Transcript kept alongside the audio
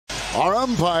Our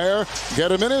umpire,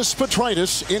 Gediminas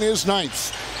Petraitis, in his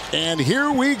 9th. And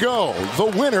here we go. The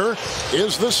winner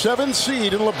is the 7th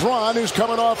seed, and LeBron, who's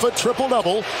coming off a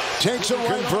triple-double, takes a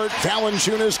convert.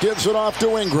 Valanciunas gives it off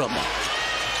to Ingram.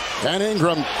 And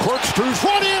Ingram corkscrews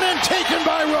one in and taken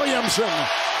by Williamson.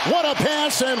 What a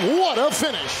pass and what a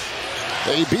finish.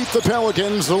 They beat the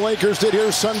Pelicans. The Lakers did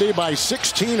here Sunday by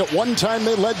 16. At one time,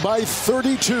 they led by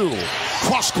 32.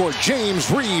 Cross-court,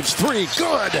 James Reeves, 3.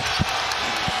 Good.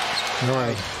 All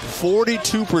right,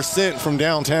 42% from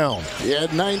downtown. He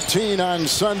had 19 on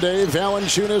Sunday.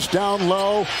 Valanciunas down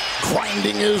low,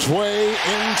 grinding his way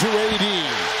into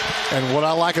AD. And what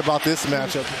I like about this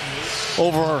matchup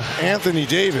over Anthony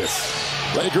Davis.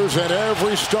 Lakers had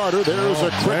every starter. There's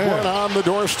a quick one on the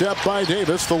doorstep by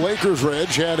Davis. The Lakers, Reg,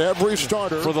 had every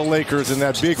starter. For the Lakers in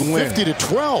that big win.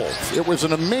 50-12. It was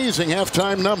an amazing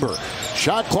halftime number.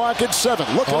 Shot clock at 7.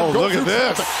 Look at him go look through at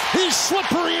this. traffic. He's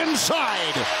slippery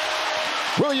inside.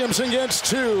 Williamson gets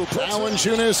 2.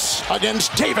 Valanciunas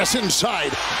against Davis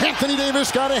inside. Anthony Davis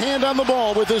got a hand on the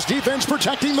ball with his defense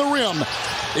protecting the rim.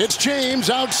 It's James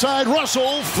outside.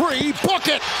 Russell, 3.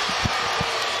 Bucket.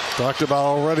 Talked about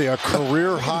already a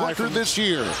career high record this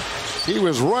year. He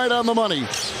was right on the money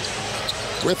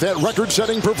with that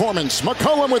record-setting performance.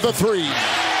 McCollum with a 3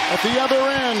 at the other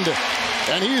end.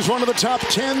 And he's one of the top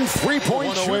 10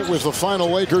 three-point shooters. Was the final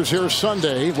Lakers here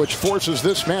Sunday, which forces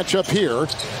this matchup here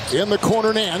in the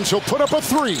corner. Nance, he'll put up a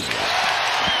 3. And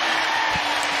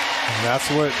that's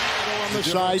what on the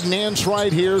side. Nance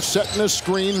right here, setting a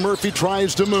screen. Murphy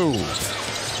tries to move.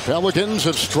 Pelicans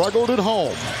have struggled at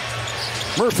home.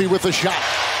 Murphy with the shot.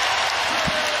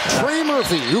 Trey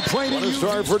Murphy, who played in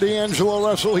start for D'Angelo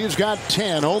Russell. He's got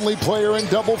 10. Only player in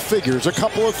double figures. A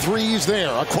couple of threes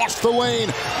there. Across the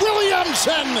lane.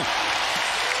 Williamson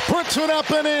puts it up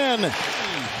and in.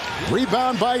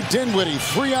 Rebound by Dinwiddie.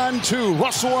 3-on-2.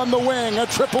 Russell on the wing. A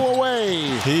triple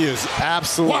away. He is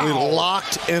absolutely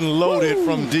locked and loaded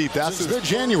from deep. That's good.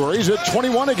 January. He's at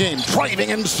 21 a game.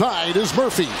 Driving inside is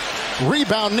Murphy.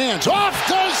 Rebound Nance. Off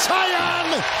to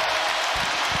Zion.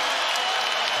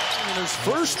 In his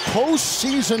first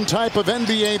postseason type of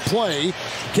NBA play,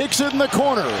 kicks it in the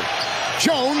corner.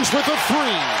 Jones with a 3.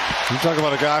 You talk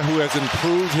about a guy who has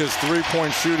improved his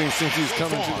three-point shooting since he's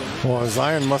coming to the... Well,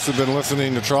 Zion must have been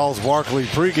listening to Charles Barkley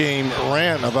pregame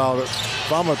rant about it.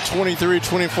 If I'm a 23,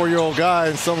 24-year-old guy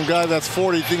and some guy that's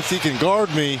 40 thinks he can guard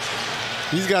me,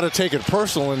 he's got to take it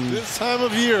personal in this time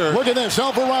of year. Look at this.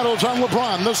 Alvarado's on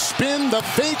LeBron. The spin, the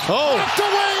fake. Knocked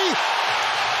away.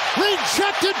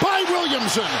 Rejected by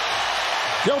Williamson.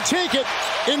 He'll take it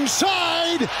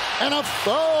inside, and it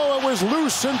was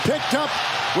loose and picked up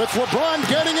with LeBron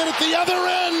getting it at the other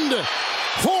end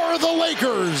for the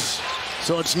Lakers.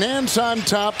 So it's Nance on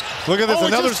top. Look at this,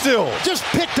 another steal. Just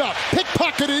picked up,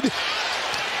 pickpocketed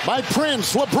by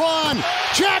Prince. LeBron,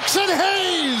 Jackson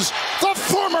Hayes, the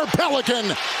former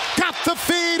Pelican, got the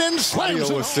feed and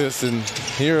slams it. Assist, and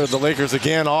here the Lakers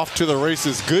again off to the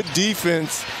races. Good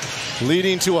defense,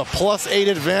 leading to a +8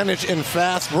 advantage in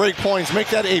fast break points. Make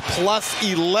that a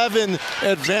 +11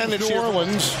 advantage. New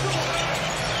Orleans,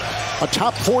 a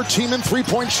top 4 team in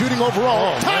three-point shooting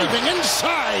overall. Diving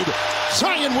inside.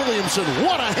 Zion Williamson,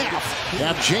 what a half.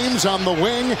 Have James on the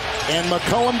wing and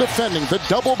McCollum defending. The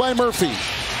double by Murphy.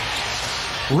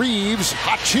 Reeves,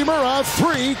 Hachimura,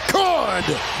 3, good.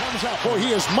 Comes out. Boy,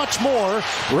 he is much more,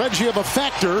 Reggie, of a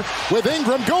factor with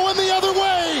Ingram going the other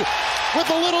way with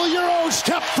a little Euro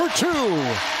step for 2.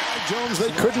 Jones,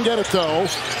 they couldn't get it though.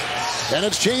 And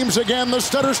it's James again, the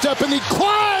stutter step, and he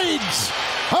glides.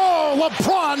 Oh,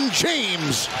 LeBron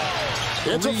James.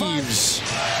 It's Reeves,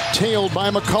 tailed by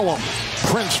McCollum.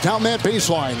 Prince down that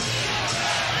baseline.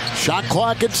 Shot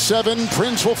clock at 7.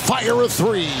 Prince will fire a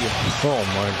 3. Oh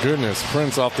my goodness,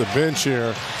 Prince off the bench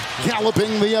here.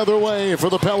 Galloping the other way for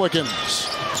the Pelicans.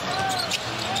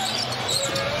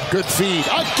 Good feed.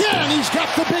 Again, he's got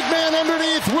the big man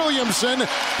underneath. Williamson.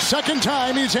 Second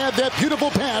time he's had that beautiful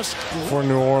pass. For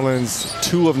New Orleans,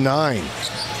 2 of 9.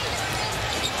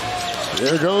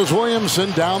 There goes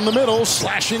Williamson down the middle,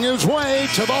 slashing his way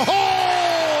to the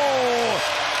hole.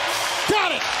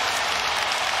 Got it.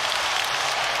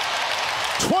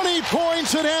 20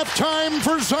 points at halftime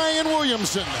for Zion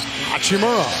Williamson.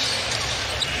 Hachimura.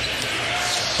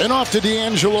 And off to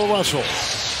D'Angelo Russell.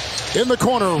 In the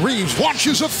corner, Reeves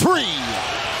launches a 3.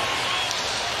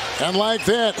 And like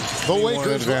that, the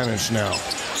Lakers advantage now.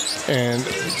 And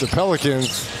the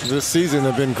Pelicans this season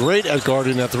have been great at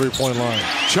guarding that three-point line.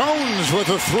 Jones with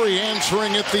a 3,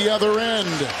 answering at the other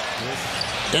end.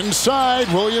 Inside,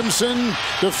 Williamson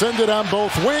defended on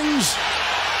both wings.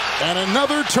 And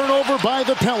another turnover by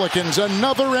the Pelicans.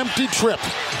 Another empty trip.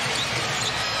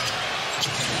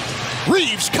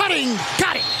 Reeves cutting,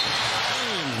 got it.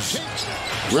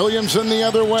 Williamson the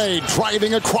other way,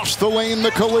 driving across the lane,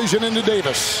 the collision into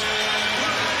Davis.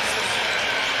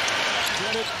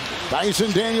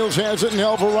 Dyson Daniels has it, and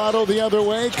Alvarado the other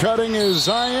way. Cutting is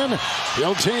Zion.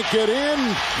 He'll take it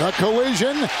in. The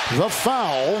collision, the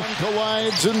foul.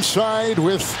 Collides inside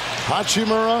with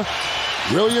Hachimura.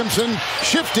 Williamson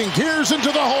shifting gears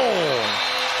into the hole.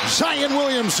 Zion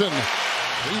Williamson.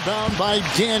 Rebound by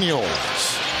Daniels.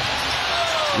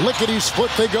 Lickety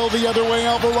split, they go the other way.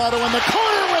 Alvarado in the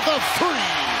corner with a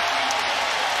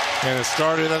three. And it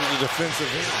started as a defensive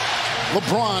hit.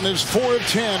 LeBron is 4 of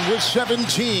 10 with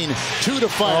 17. 2 to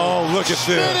 5. Oh, look at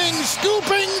Spinning, this.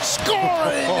 scooping,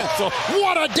 scoring.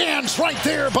 What a dance right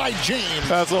there by James.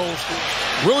 That's old school.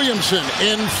 Williamson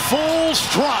in full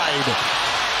stride.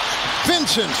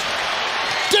 Vincent.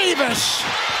 Davis.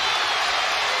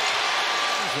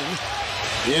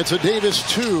 It's a Davis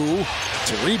 2.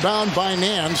 It's a rebound by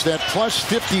Nance. That plus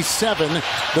 57.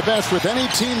 The best with any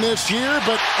team this year.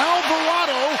 But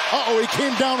Alvarado. He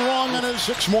came down wrong on his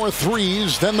 6 more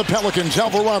threes than the Pelicans.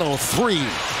 Alvarado 3.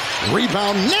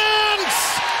 Rebound.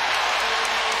 Nance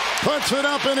puts it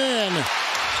up and in.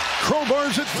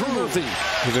 Crowbars it through Murphy.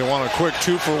 They want a quick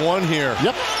 2-for-1 here.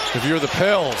 Yep. If you're the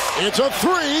Pels. It's a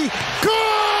 3.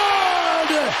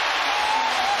 Good!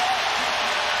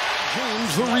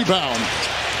 James the rebound.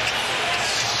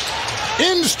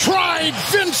 In stride,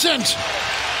 Vincent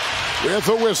with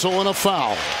a whistle and a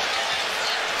foul.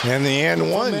 And the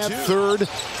and one, that third.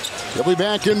 He'll be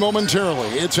back in momentarily.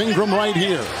 It's Ingram right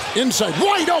here. Inside,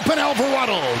 wide open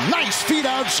Alvarado. Nice feed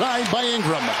outside by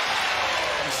Ingram.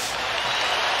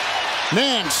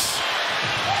 Nance.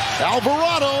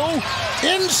 Alvarado.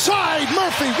 Inside,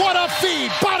 Murphy. What a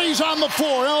feed. Bodies on the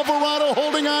floor. Alvarado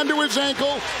holding on to his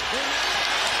ankle.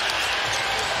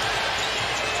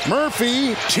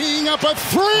 Murphy teeing up a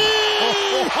 3.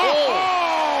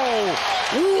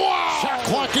 Wow! Shot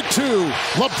clock at 2.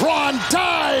 LeBron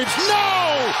dives.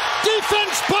 No!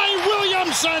 Defense by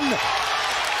Williamson.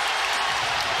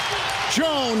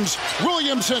 Jones,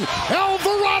 Williamson,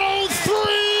 Alvarado 3.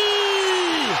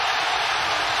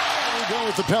 There we go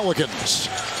with the Pelicans.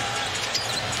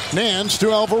 Nance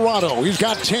to Alvarado. He's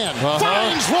got 10.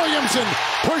 Finds Williamson.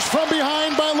 Pushed from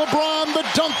behind by LeBron. The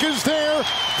dunk is there.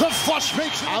 The flush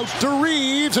makes it out to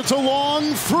Reeves. It's a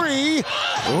long 3.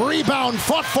 Rebound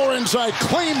fought for inside.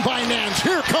 Claimed by Nance.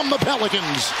 Here come the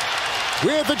Pelicans.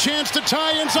 With a chance to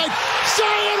tie inside.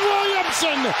 Zion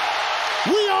Williamson.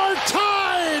 We are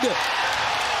tied.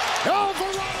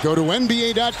 Alvarado. Go to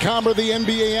NBA.com or the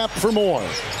NBA app for more.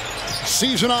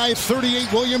 Season high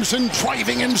 38 Williamson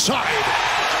driving inside.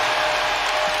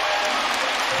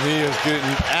 He is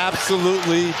getting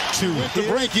absolutely to the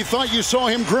break. You thought you saw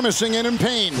him grimacing and in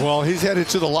pain. Well, he's headed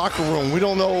to the locker room. We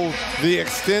don't know the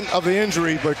extent of the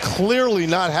injury, but clearly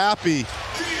not happy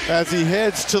as he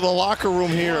heads to the locker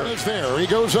room here. Is there. He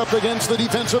goes up against the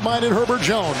defensive-minded Herbert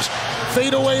Jones.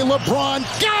 Fade away, LeBron.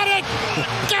 Got it!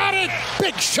 Got it!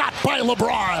 Big shot by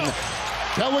LeBron.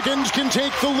 Pelicans can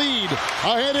take the lead.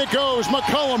 Ahead it goes.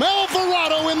 McCollum.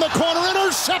 Alvarado in the corner.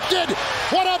 Intercepted.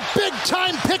 What a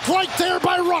big-time pick right there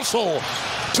by Russell.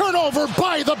 Turnover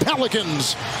by the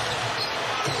Pelicans.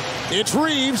 It's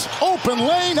Reeves. Open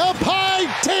lane up high.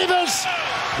 Davis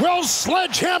will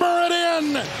sledgehammer it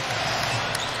in.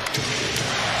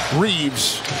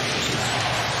 Reeves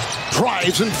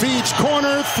drives and feeds.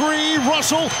 Corner 3.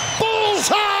 Russell.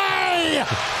 Bullseye!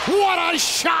 What a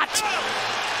shot!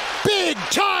 Big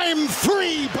time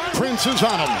 3. Prince is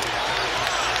on him.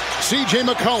 C.J.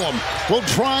 McCollum will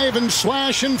drive and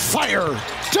slash and fire.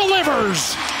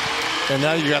 Delivers. And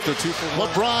now you got the 2-for-1.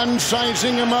 LeBron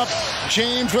sizing him up.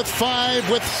 James with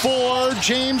 5, with 4.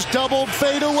 James doubled,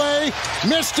 fade away.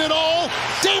 Missed it all.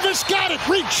 Davis got it.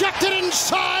 Rejected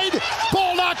inside.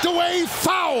 Ball knocked away.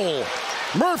 Foul.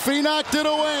 Murphy knocked it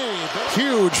away.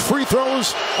 Huge free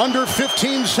throws under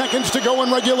 15 seconds to go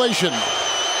in regulation.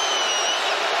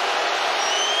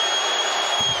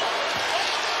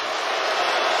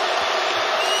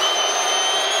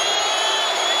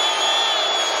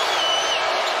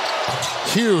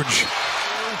 Huge.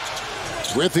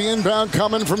 With the inbound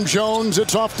coming from Jones,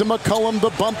 it's off to McCollum. The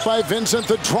bump by Vincent.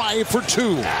 The drive for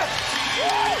 2.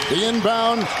 The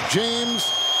inbound, James.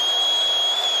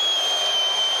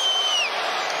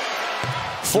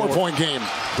 4-point game.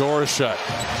 Door is shut.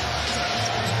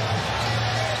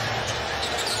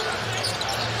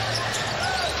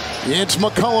 It's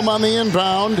McCollum on the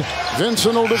inbound.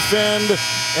 Vincent will defend.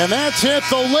 And that's it.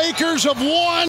 The Lakers have won.